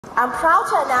I'm proud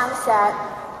to announce that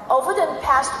over the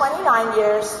past 29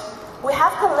 years, we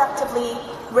have collectively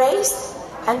raised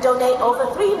and donated over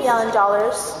 $3 million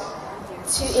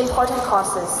to important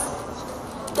causes.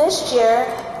 This year,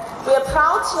 we are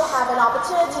proud to have an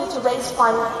opportunity to raise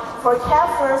funds for Care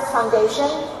First Foundation,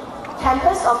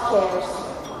 Campus of Cares.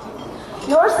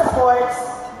 Your support,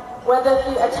 whether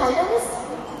through attendance,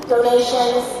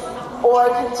 donations, or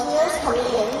continuous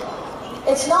commitment,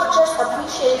 it's not just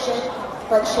appreciation,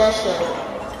 but treasure.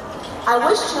 I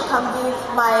wish to convey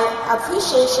my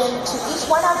appreciation to each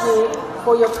one of you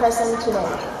for your presence today.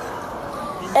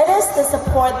 It is the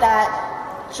support that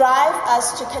drives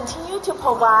us to continue to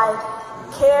provide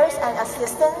cares and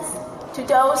assistance to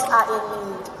those are in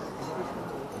need.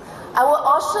 I will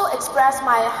also express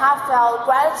my heartfelt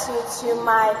gratitude to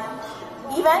my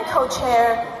event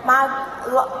co-chair,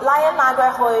 Lion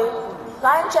Margaret Hui,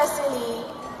 Lion Jessie Lee,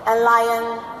 and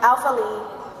Lion Alpha Lee,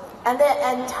 and the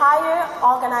entire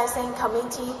organizing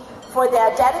committee for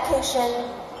their dedication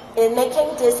in making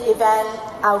this event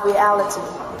a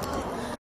reality.